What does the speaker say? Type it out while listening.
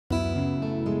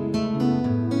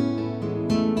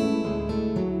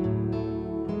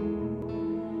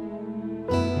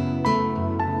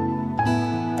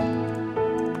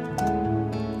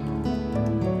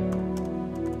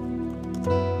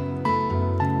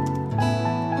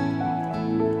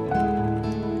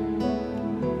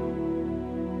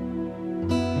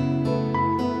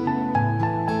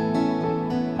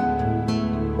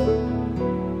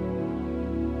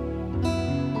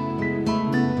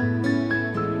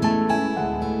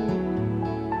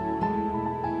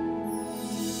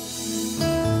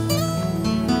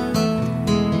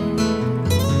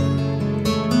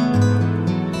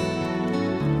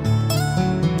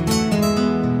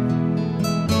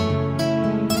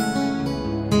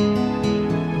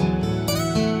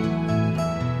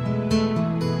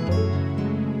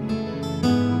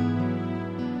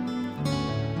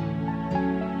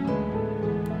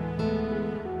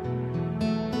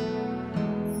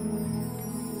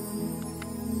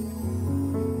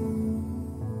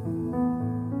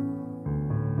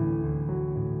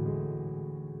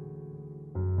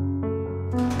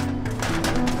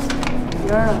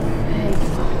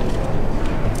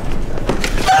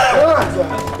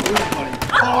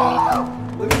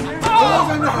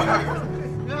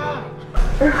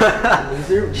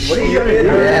What are you gonna do?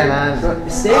 Yeah, man.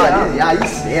 Stay up. Yeah, you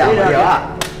stay up.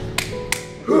 Yeah.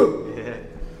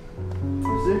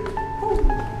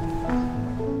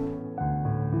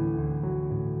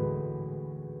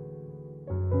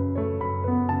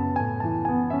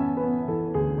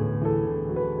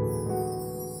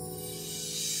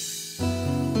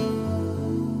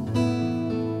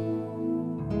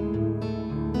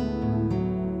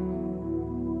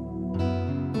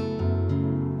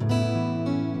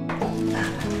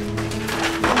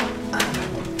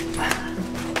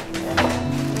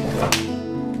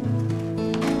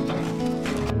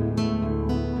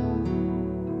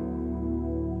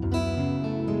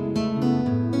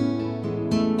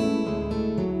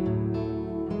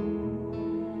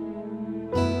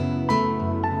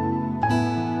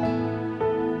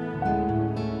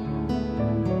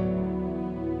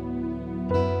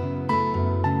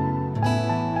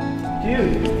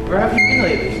 Dude, where have you been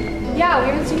lately? Yeah, we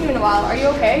haven't seen you in a while. Are you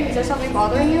okay? Is there something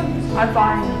bothering you? I'm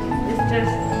fine. It's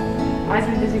just, I've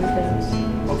been busy with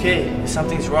things. Okay, if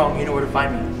something's wrong, you know where to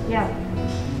find me. Yeah.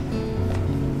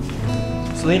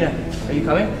 Selena, are you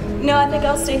coming? No, I think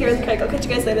I'll stay here with Craig. I'll catch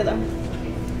you guys later though.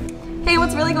 Hey,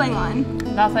 what's really going on?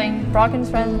 Nothing. Brock and his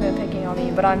friends have been picking on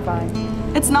me, but I'm fine.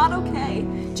 It's not okay. Do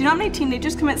you know how many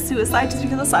teenagers commit suicide just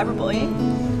because of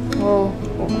cyberbullying? Well,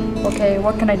 okay,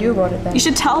 what can I do about it then? You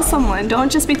should tell someone.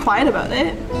 Don't just be quiet about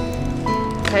it.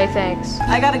 Okay, thanks.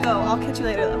 I gotta go. I'll catch you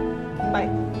later though. Bye.